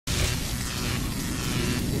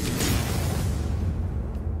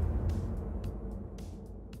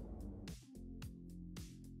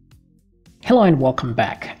Hello and welcome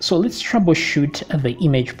back. So let's troubleshoot the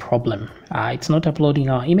image problem. It's not uploading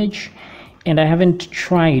our image, and I haven't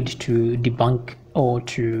tried to debunk or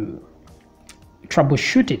to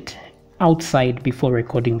troubleshoot it outside before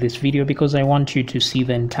recording this video because I want you to see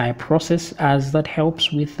the entire process, as that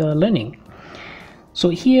helps with learning. So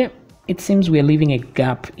here it seems we are leaving a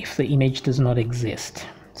gap if the image does not exist.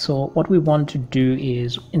 So what we want to do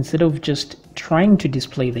is, instead of just trying to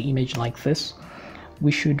display the image like this,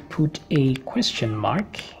 we should put a question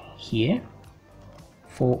mark here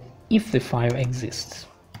for if the file exists.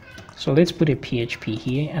 So let's put a PHP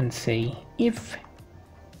here and say if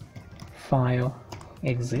file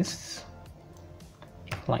exists,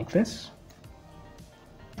 like this.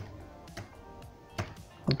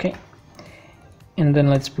 Okay, and then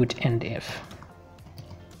let's put end if.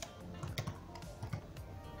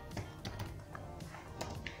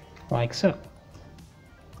 Like so.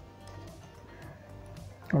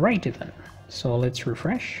 Alrighty then, so let's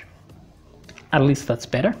refresh. At least that's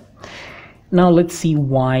better. Now let's see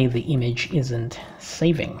why the image isn't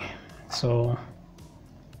saving. So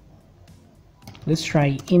let's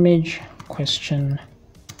try image question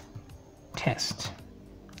test.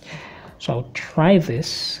 So I'll try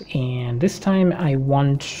this, and this time I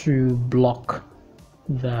want to block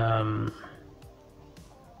the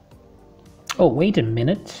oh, wait a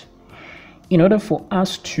minute. In order for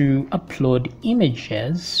us to upload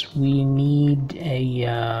images, we need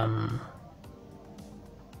a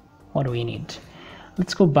what do we need?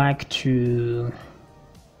 Let's go back to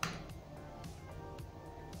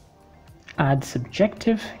add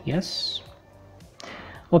subjective. Yes.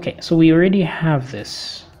 Okay, so we already have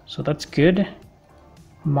this, so that's good.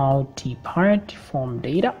 Multi-part form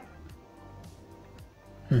data.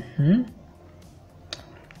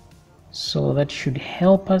 So that should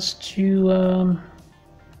help us to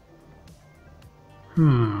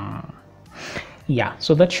yeah,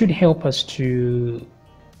 so that should help us to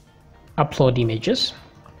upload images.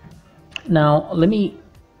 Now let me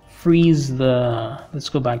freeze let's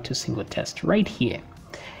go back to single test right here.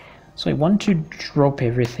 So I want to drop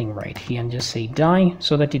everything right here and just say die,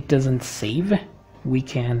 so that it doesn't save. We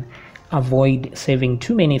can avoid saving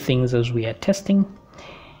too many things as we are testing.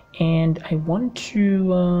 And I want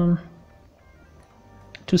to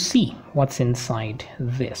see what's inside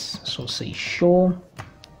this. So say show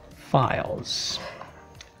files.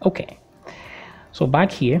 Okay, so back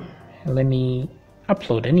here, let me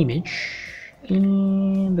upload an image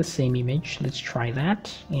in the same image. Let's try that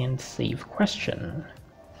and save question.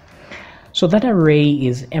 So that array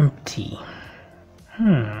is empty.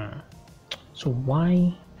 So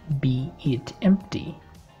why be it empty?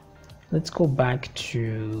 Let's go back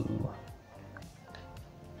to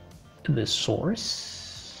the source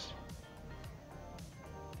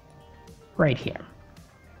right here.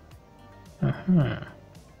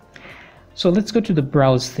 So let's go to the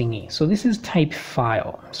browse thingy. So this is type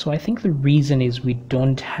file. So I think the reason is we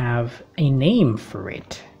don't have a name for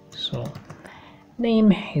it. So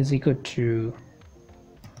name is equal to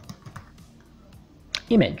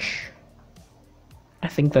image. I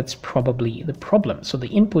think that's probably the problem. So the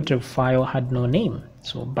input of file had no name.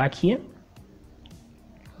 So back here,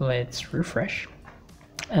 let's refresh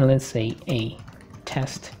and let's say a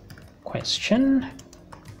test question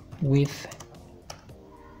with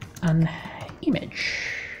an image.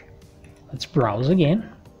 Let's browse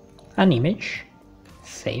again, an image,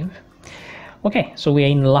 save. Okay, so we are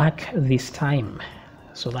in luck this time,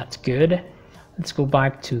 so that's good. Let's go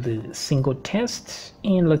back to the single test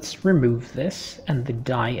and let's remove this and the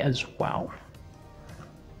die as well.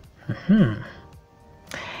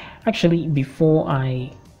 Actually, before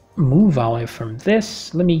I move away from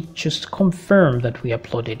this, let me just confirm that we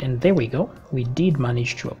uploaded, and there we go, we did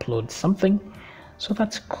manage to upload something, so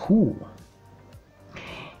that's cool.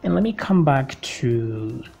 And let me come back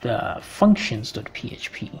to the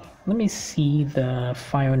functions.php. Let me see the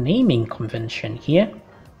file naming convention here.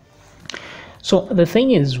 So the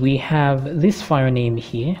thing is, we have this file name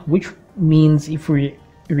here, which means if we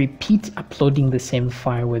repeat uploading the same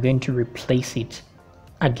file, we're going to replace it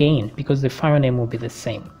again because the file name will be the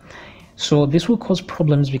same. So this will cause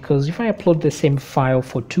problems, because if I upload the same file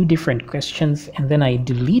for two different questions and then I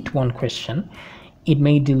delete one question, it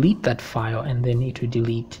may delete that file and then it will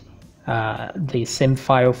delete the same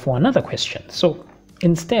file for another question. So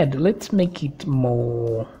instead, let's make it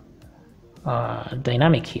more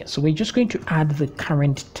dynamic here. So we're just going to add the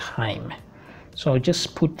current time. So I'll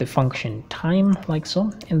just put the function time like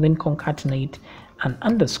so, and then concatenate an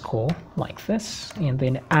underscore like this, and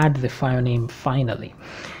then add the file name finally.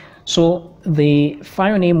 So the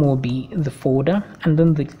file name will be the folder, and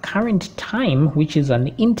then the current time, which is an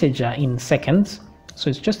integer in seconds, so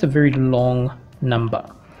it's just a very long number.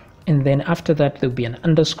 And then after that there'll be an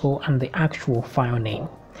underscore and the actual file name.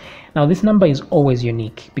 Now this number is always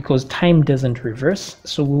unique because time doesn't reverse,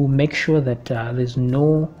 so we'll make sure that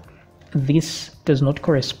this does not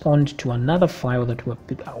correspond to another file that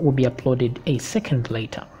will be uploaded a second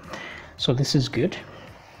later. So this is good.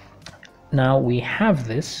 Now we have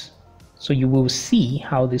this, so you will see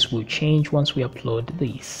how this will change once we upload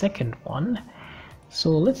the second one.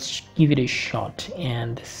 So let's give it a shot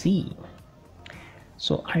and see.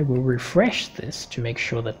 So I will refresh this to make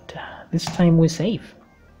sure that this time we save.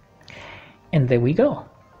 And there we go.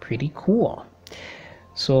 Pretty cool.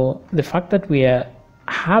 So the fact that we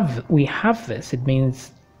have this, it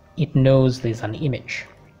means it knows there's an image.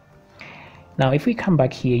 Now if we come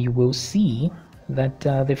back here, you will see that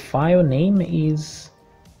the file name is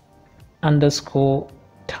underscore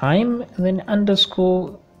time, then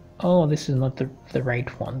underscore, oh, this is not the right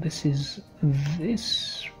one. This is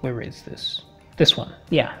this, where is this? This one.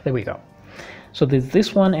 Yeah, there we go. So there's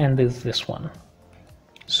this one and there's this one.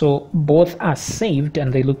 So both are saved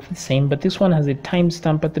and they look the same, but this one has a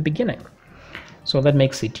timestamp at the beginning. So that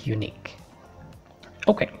makes it unique.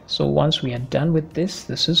 Okay, so once we are done with this,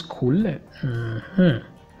 this is cool.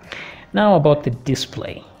 Now about the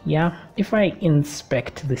display. Yeah, if I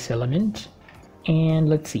inspect this element and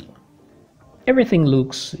let's see, everything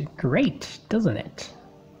looks great, doesn't it?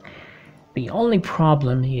 The only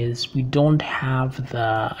problem is we don't have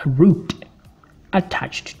the root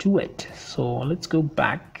attached to it. So let's go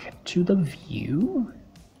back to the view.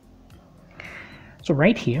 So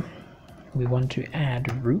right here, we want to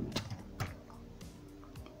add root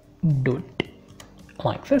dot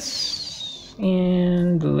like this,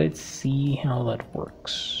 and let's see how that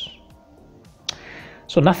works.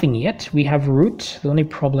 So nothing yet. We have root. The only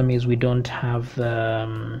problem is we don't have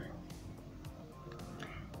the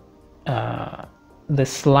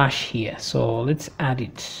slash here, so let's add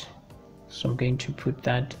it. So I'm going to put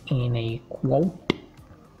that in a quote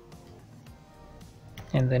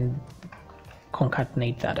and then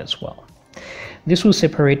concatenate that as well. This will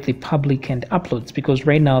separate the public and uploads, because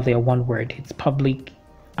right now they are one word. It's public,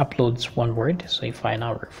 uploads, one word. So if I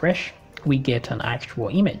now refresh, we get an actual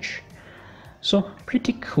image. So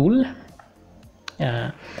pretty cool.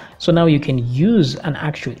 So now you can use an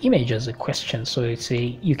actual image as a question. So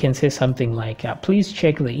you can say something like, please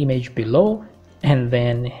check the image below, and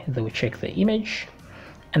then they will check the image,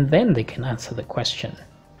 and then they can answer the question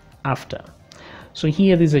after. So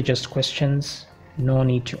here, these are just questions, no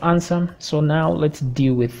need to answer. So now let's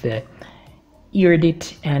deal with the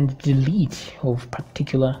edit and delete of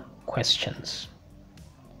particular questions.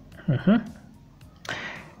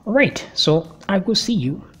 All right, so I will see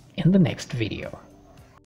you in the next video.